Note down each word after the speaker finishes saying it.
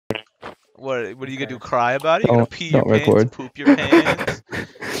What are you gonna do? Cry about it? You gonna pee your Don't pants? record. Poop your pants?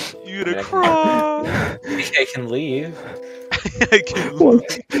 You gonna cry? I can leave. I can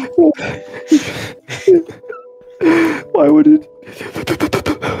What? Why would it?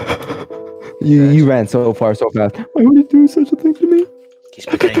 You ran so far so fast. Why would you do such a thing to me? He's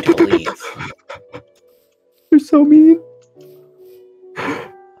pretending to leave. You're so mean.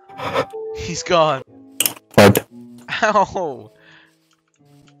 He's gone. What? Ow!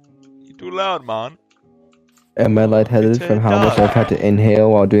 You're too loud, man. Am I lightheaded It's a from how much duck. I've had to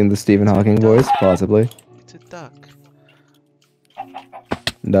inhale while doing the Stephen Hawking voice? Possibly. It's a duck.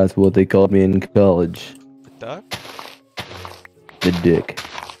 That's what they called me in college. A duck? The dick.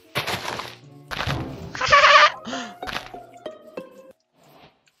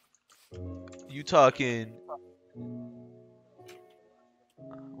 You talking?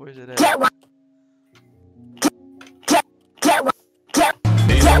 Where's it at? Get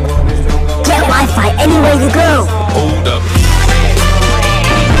Wi-Fi anywhere you go. Hold up.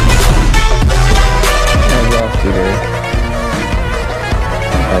 I lost you there.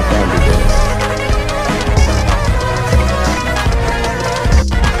 I found you there.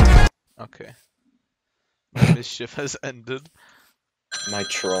 Okay. Mishchief has ended. My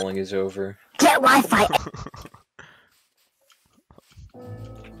trolling is over. Get Wi-Fi.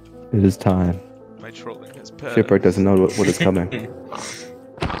 It is time. My trolling has passed. Shipwreck doesn't know what is coming.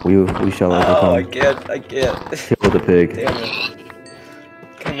 We shall Oh, overcome. I can't. Kill the pig. Damn it.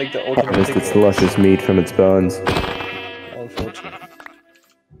 Can't make the ultimate Harvest pig its luscious meat from its bones. Unfortunate.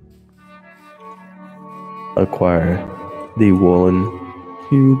 Acquire the woolen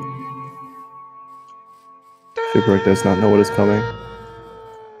cube. Shipwreck does not know what is coming.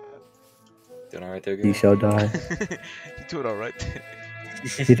 Doing alright there, He guys? shall die. You doing alright?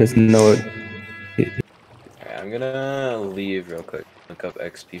 He doesn't know it. Alright, I'm gonna leave real quick. Look up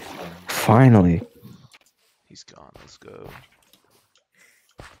XP for him. Finally. He's gone. Let's go.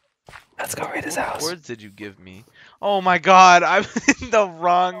 Let's go raid his What house. words did you give me? Oh my god, I'm in the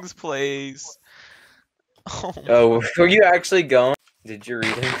wrong place. Oh, Oh, were you actually going? Did you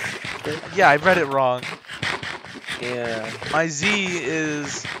read it? yeah, I read it wrong. Yeah. My Z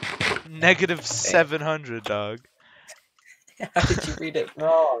is -700, dog. How did you read it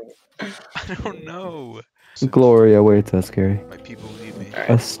wrong? I don't know. Glory awaits us, Gary. My people need me.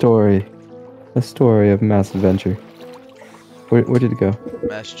 A story. A story of mass adventure. Where did it go?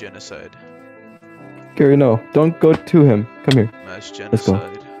 Mass genocide. Gary, no. Don't go to him. Come here. Mass go.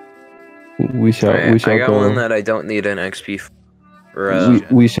 genocide. We shall Alright, we shall I got go. one that I don't need an XP for.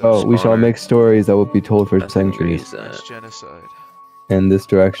 We shall spawner. make stories that will be told for That's what I'm gonna centuries use that. Mass genocide. in this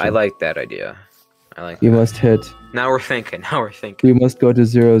direction. I like that idea. I like You that. must hit. Now we're thinking. Now we're thinking. We must go to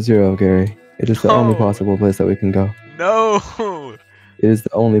 0-0, Gary. It is the only No. possible place that we can go. No! It is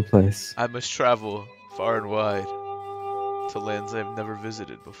the only place. I must travel far and wide to lands I've never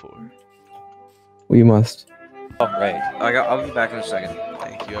visited before. We must. Oh, right. I'll be back in a second.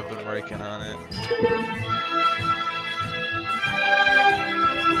 Thank you, I've been working on it.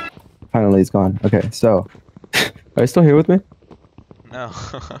 Finally, he's gone. Okay, so. Are you still here with me? No.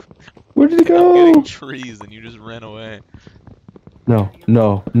 Where did he I'm go? getting trees and you just ran away. No,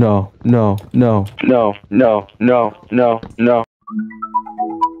 no, no, no, no, no, no, no, no, no.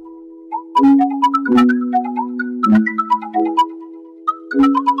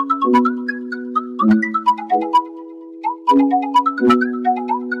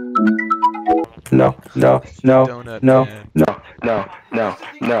 No, no, no, Donut no, man. no, no, no,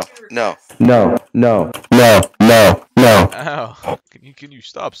 no, no, no, no, no, no, no, Ow. Can you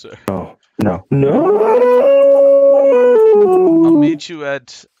stop, sir? no, no, no. I'll meet you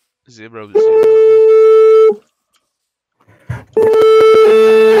at 0-0.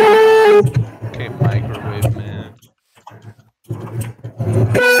 Okay, microwave man.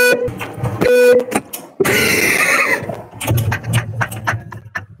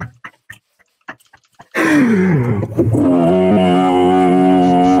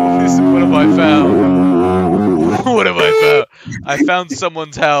 What have I found? What have I found? I found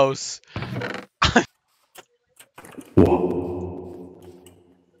someone's house.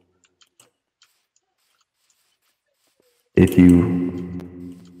 If you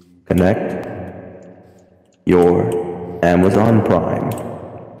connect your Amazon Prime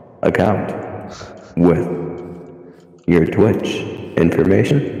account with your Twitch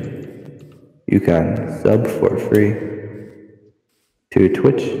information, you can sub for free to I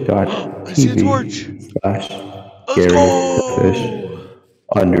see a torch.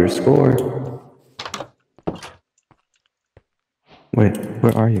 twitch.com/GaryDaFish_. Wait,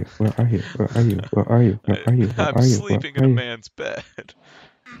 where are you? Where are you? Where are you? Where are you? Where are you? Where I'm are you? sleeping Where in a are you? man's bed.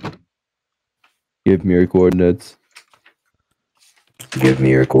 Give me your coordinates. Give me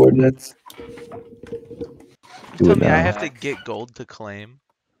your coordinates. Do Tell it me I now. have to get gold to claim.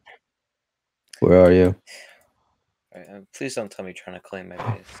 Where are you? Alright, please don't tell me you're trying to claim my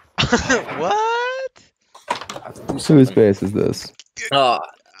base. What? Whose base is this? But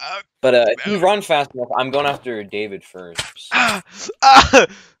if you run fast enough, I'm going after David first. Ah, ah.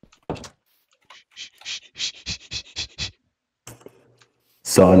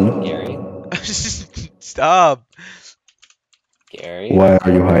 Son, Gary? Stop. Gary? why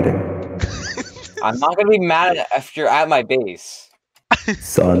are you hiding? I'm not gonna be mad if you're at my base.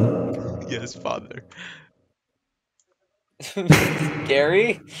 Son, Yes, father.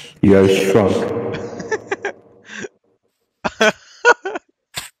 Gary? you have shrunk.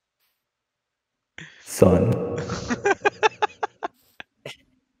 Son,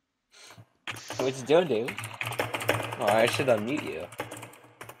 What you doing, David? Oh, I should unmute you.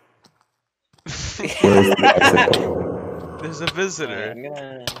 where's the exit? There's a visitor. I'm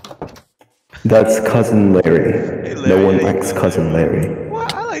gonna... That's cousin Larry. Hey, No Larry, one how you likes doing, cousin Larry.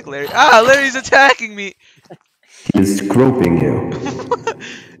 What? I like Larry. Ah, Larry's attacking me. He is groping you.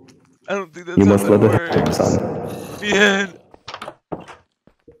 I don't think that's You how must that let it happen, works. son. Bien.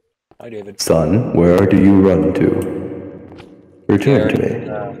 Hi, David. Son, where do you run to? Return to me.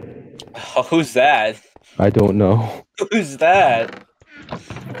 Oh, who's that? I don't know. Who's that?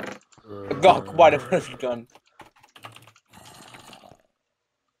 God, why did I put a gun?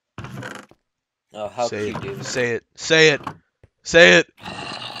 Oh, how Say cute, it. David. Say it. Say it. Say it.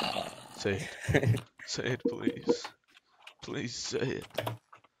 Say it. Say it, please. Please say it.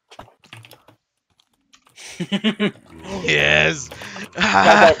 Yes.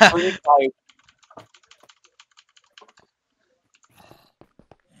 Got that free fight.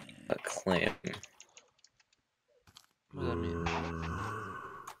 A clam. What does that mean?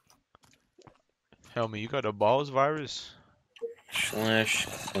 Tell me, you got a balls virus? Slash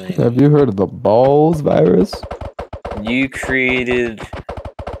claim. Have you heard of the balls virus? You created...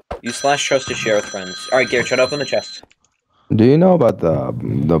 You slash trust to share with friends. Alright, Garrett, try to open the chest. Do you know about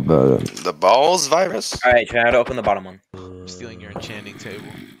the balls virus? Alright, try to open the bottom one. I'm stealing your enchanting table.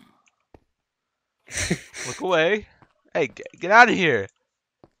 Look away. Hey, get out of here.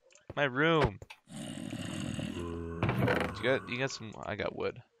 My room. You got some... I got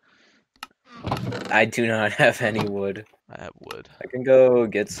wood. I do not have any wood. I have wood. I can go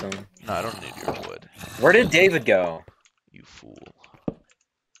get some. No, I don't need your wood. Where did David go? You fool.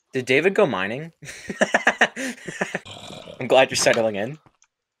 Did David go mining? I'm glad you're settling in.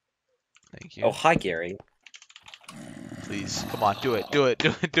 Thank you. Oh, hi, Gary. Please, come on, do it, do it,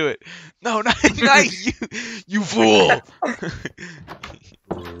 do it, do it. No, not you, you fool.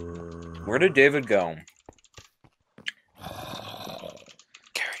 Where did David go?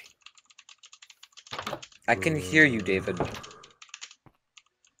 Gary. I can hear you, David.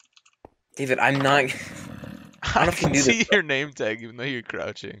 David, I'm not... I don't know if you can knew see this. your name tag even though you're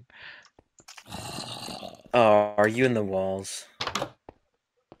crouching. Oh, are you in the walls?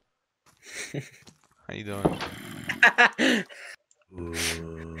 How you doing?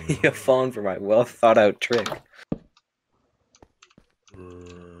 You have fallen for my well thought out trick.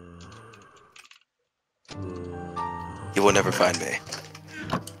 You will never find me.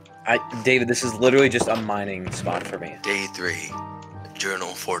 David, this is literally just a mining spot for me. Day 3, Journal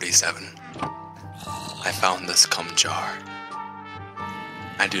 47. I found this cum jar.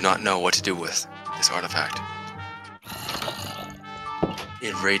 I do not know what to do with this artifact.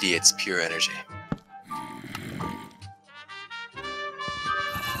 It radiates pure energy.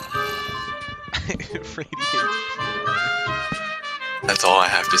 It radiates. That's all I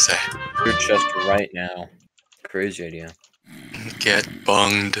have to say. Your chest right now. Crazy idea. Get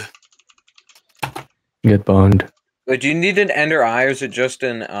bunged. Get boned. Wait, do you need an ender eye or is it just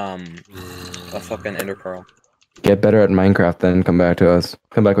a fucking ender pearl? Get better at Minecraft, then come back to us.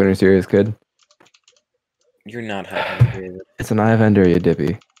 Come back when you're serious, kid. You're not happy, David. It's an eye of Ender, you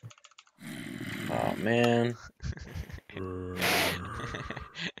dippy. Oh man.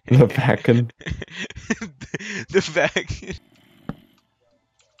 The vacuum. The vacuum.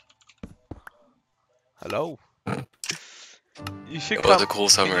 Hello. You should It come. was a cool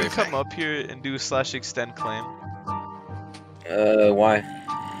summer Can you come evening. up here and do /extend claim? Why?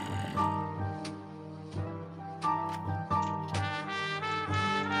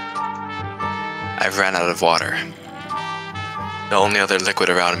 I've ran out of water. The only other liquid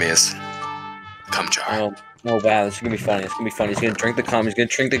around me is cum jar. Oh wow, this is gonna be funny. It's gonna be funny. He's gonna drink the cum. He's gonna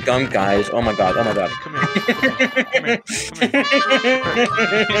drink the gum, guys. Oh my god. Oh my god. Come here. Come here.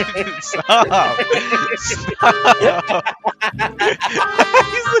 Come here. Stop. Stop.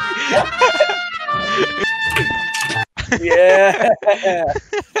 Yeah. Yeah.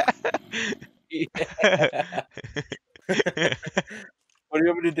 What do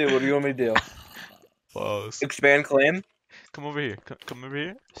you want me to do? What do you want me to do? Whoa. Expand claim? Come over here. Come over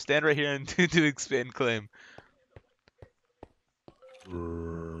here. Stand right here and do expand claim.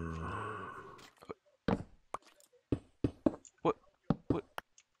 What? What?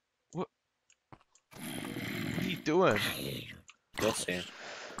 What? What are you doing? You'll see.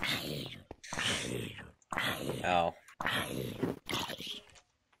 Ow.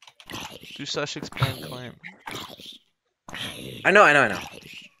 Do slash expand claim. I know.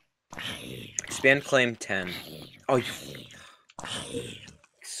 Expand claim 10. Oh, you...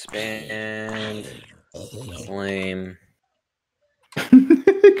 Expand claim...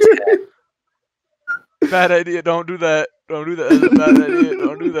 Bad idea. Don't do that. Don't do that. That's a bad idea.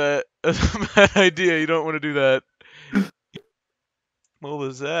 Don't do that. That's a bad idea. You don't want to do that. What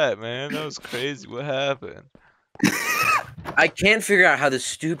was that, man? That was crazy. What happened? I can't figure out how this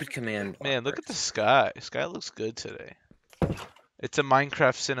stupid command block Man, look at the works. sky. Sky looks good today. It's a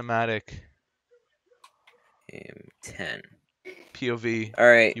Minecraft cinematic. Game 10. POV.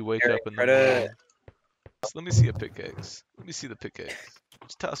 Alright. You wake Gary, up in the try to- morning. Let me see a pickaxe. Let me see the pickaxe.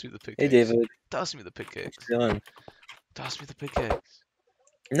 Just toss me the pickaxe. Hey, David. Toss me the pickaxe. What you doing? Toss me the pickaxe.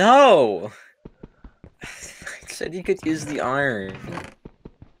 No! I said you could use the iron.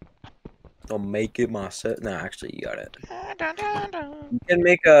 I'll make it myself. No, actually, you got it. You can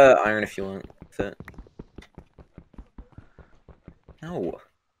make a iron if you want. With it. No.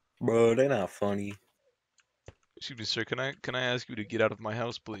 Bro, they're not funny. Excuse me, sir. Can I ask you to get out of my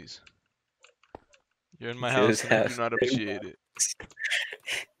house, please? You're in my Get house his and I do house. not appreciate it.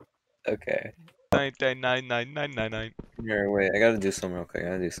 Okay. 9999999. Here, wait, I gotta do something real quick. I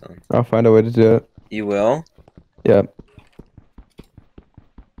gotta do something. I'll find a way to do it. You will? Yeah.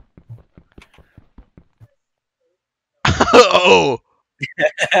 Oh!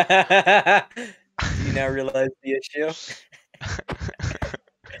 Do you now realize the issue?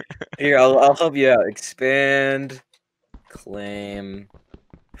 Here, I'll help you out. Expand claim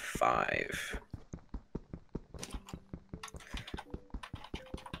 5.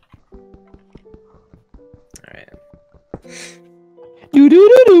 Alright. Do do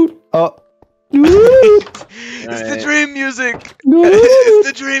do do. Oh. Do do do. It's the Alright. dream music! Do do It's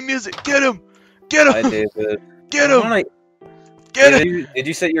the dream music! Get him! Get Hi, him! David. Get I him! wanna- Get him! Did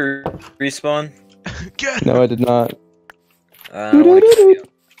you set your respawn? Get him! No, I did not. I don't wanna kill you.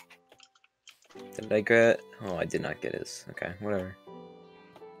 Did I get? Oh, I did not get his. Okay, whatever.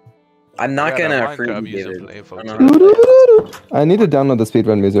 I'm not Yeah, that gonna free Minecraft you, user David. play I folks. don't know how Do to do play do do. I need to download the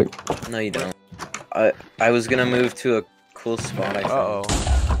speedrun music. it. No, you don't. I was gonna move to a cool spot. I Uh-oh.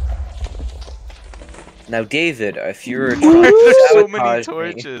 found. Now, David, if you were Why trying are to there so many sabotage me,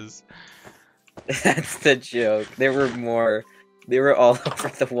 torches? that's the joke. There were more. They were all over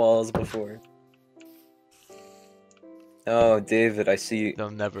the walls before. Oh, David, I see. They'll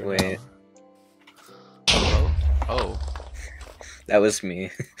never Wait. know. Oh. Oh. That was me.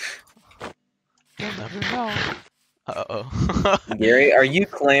 They'll never know. Uh-oh. Gary, are you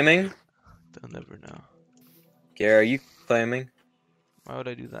claiming? They'll never know. Gary, are you claiming? Why would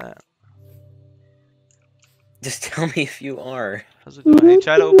I do that? Just tell me if you are. How's it going? Hey,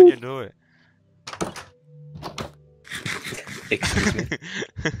 try to open your door. Excuse me.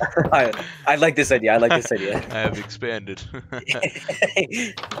 I like this idea. I like this idea. I have expanded.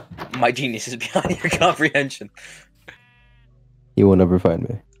 My genius is beyond your comprehension. You will never find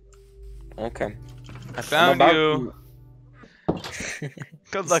me. Okay. I found about you.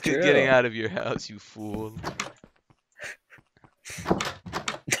 Good luck It's at getting true. out of your house, you fool.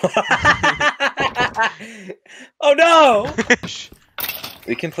 Oh no! Shh.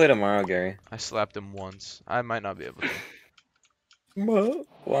 We can play tomorrow, Gary. I slapped him once. I might not be able to.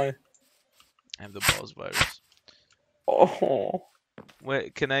 Why? I have the balls virus. Oh.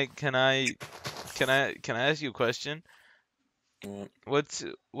 Wait, can I ask you a question? What?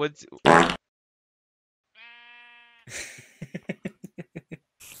 What's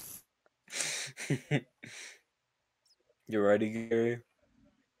You ready, Gary?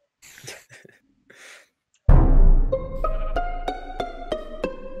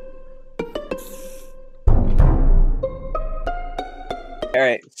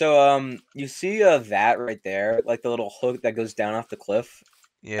 Alright, so you see that right there, like the little hook that goes down off the cliff.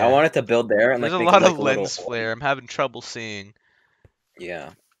 yeah? I wanted to build there and There's like a make lot it, like, of a little lens hole. flare. I'm having trouble seeing.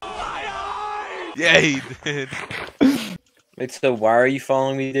 Yeah. Yeah, he did. Wait, so why are you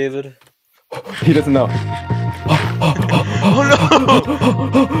following me, David? He doesn't know. Oh Oh,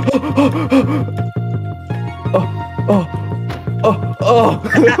 oh, oh, oh.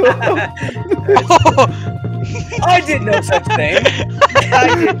 no! I did no such thing.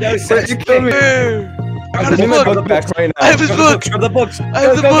 I did no such You killed thing. me. I got Give me his my book. book back right I have now. his book. Grab the books. I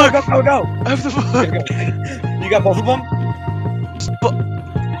have the Go, book. Go, go, go, I have the book. You got both of them?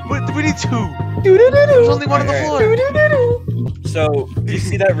 Wait, we need two. There's only one on the floor. So, do you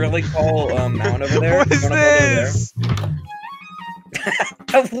see that really tall mound over there? What is You wanna build over there? this?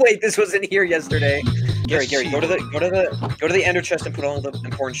 Oh, wait, this wasn't here yesterday. Gary, Yes, go to the ender chest and put all the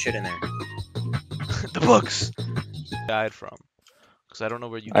important shit in there. The books. Died from. Because I don't know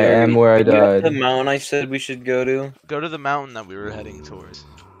where you I died. am where I Go to died. the mountain I said we should go to. Go to the mountain that we were heading towards.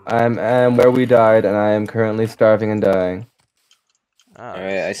 I am where we died, and I am currently starving and dying. Ah, All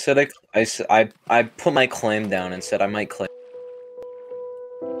right, I said I put my claim down and said I might claim.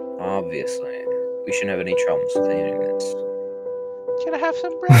 Obviously, we shouldn't have any troubles with any of this. Can I have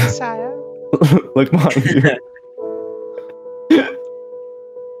some bread, sire? Look behind you.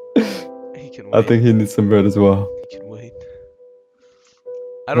 He can wait. I think he needs some bread as well. He can wait.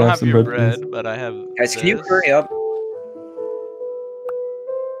 I don't I have have some your bread, bread, but I have. Guys, can you this. hurry up?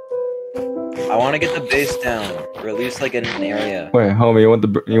 I want to get the base down, or at least like in an area. Wait, homie, you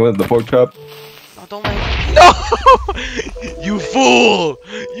want the pork chop? No, don't let. No! You fool!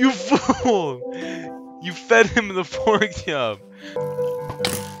 You fool! You fed him the pork chop.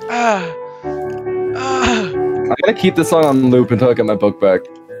 Ah! Ah! I'm gonna keep this song on loop until I get my book back.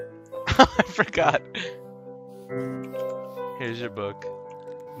 I forgot. Here's your book.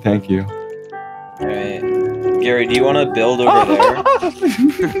 Thank you. Alright. Gary, do you want to build over there?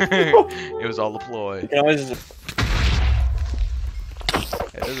 It was all a ploy. You can always...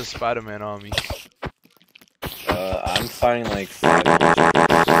 Hey, there's a Spider-Man on me. I'm fighting like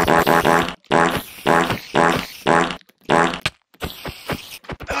 5.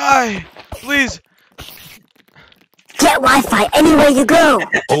 Die! Please! Get Wi-Fi anywhere you go.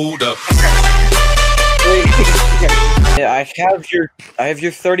 Hold up. Yeah, I have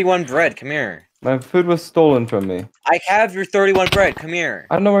your 31 bread. Come here. My food was stolen from me. I have your 31 bread. Come here.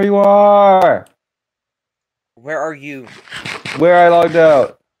 I don't know where you are. Where are you? Where I logged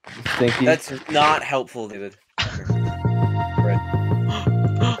out. Stinky. That's not helpful, David. Bread.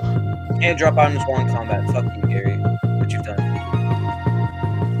 Can't drop items while in combat. Fuck you, Gary. What you've done.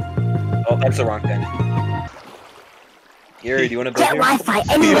 Oh, that's the wrong thing. Gary, do you want to build Get here? Wi-Fi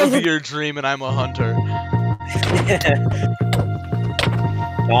anywhere Live you your dream and I'm a hunter.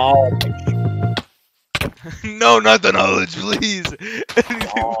 No. No, not the knowledge, please! Anything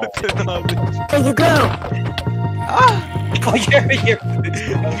Oh. but the knowledge. go. Ah! Oh, Gary, You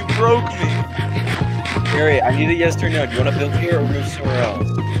broke me. Gary, I need a yes or no. Do you want to build here or move somewhere else?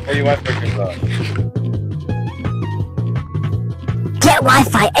 Or your wife turns off? Get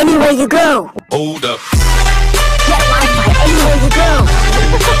Wi-Fi anywhere you go. Hold up. Get Wi-Fi anywhere you go.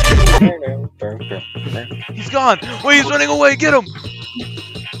 He's gone! Wait, he's running away! Get him!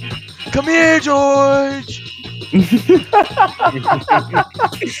 Come here, George!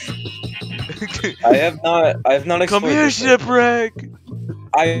 I have not Come explored here, this thing. shipwreck!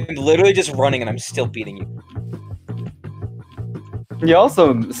 I'm literally just running and I'm still beating you. You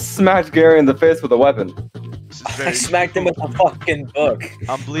also smacked Gary in the face with a weapon. This is I very smacked him with a fucking book.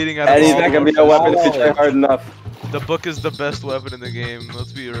 I'm bleeding out of And he's all not gonna be a weapon if you try hard enough. The book is the best weapon in the game,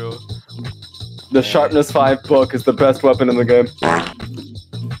 let's be real. The Sharpness 5 book is the best weapon in the game.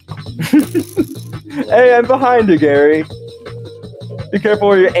 Hey, I'm behind you, Gary. Be careful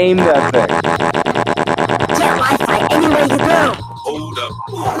where you aim that thing. Get Wi-Fi anywhere you go. Hold up.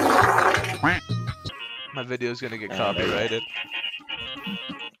 My video's gonna get copyrighted.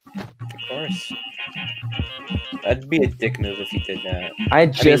 Of course. That'd be a dick move if you did that. I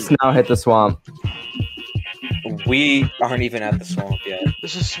just now hit the swamp. We aren't even at the swamp yet.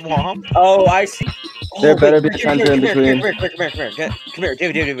 This is swamp? Oh, I see. Oh, There better wait, be a come here, hunter in come here, between. Come here,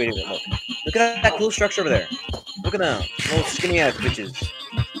 David, look. Look at that cool structure over there. Look at them. Little skinny ass bitches.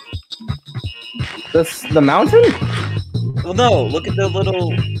 The mountain? Well, no, look at the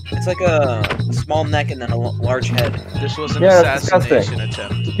little... It's like a small neck and then a large head. This was an Yeah, that's assassination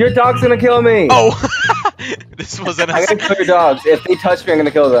attempt. Your dog's gonna kill me! Oh! This was an I'm gonna kill your dogs. If they touch me, I'm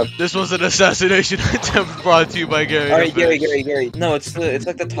gonna kill them. This was an assassination attempt brought to you by Gary. Alright, DaFish. Gary. No, it's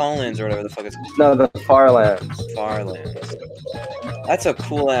like the tall lands or whatever the fuck it's called. No, the Farlands. Far lands. That's a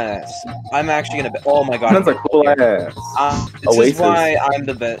cool ass. I'm actually gonna oh my god. That's a cool ass. This Oasis. is why I'm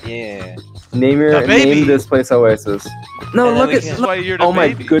the best. Yeah. Name The baby. name this place Oasis. No, And then look we at can- This is why you're the oh my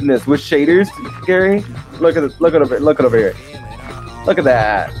baby. goodness, with shaders, Gary. Look at over here. Look at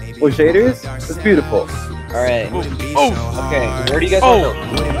that. With shaders, it's beautiful. All right. Oh! Okay. Where do you guys Oh! want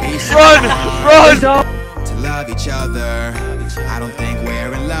to go? Run! Run! To love each other, I don't think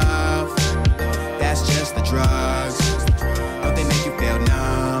we're in love. That's just the drug.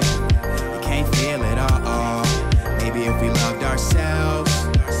 ourselves.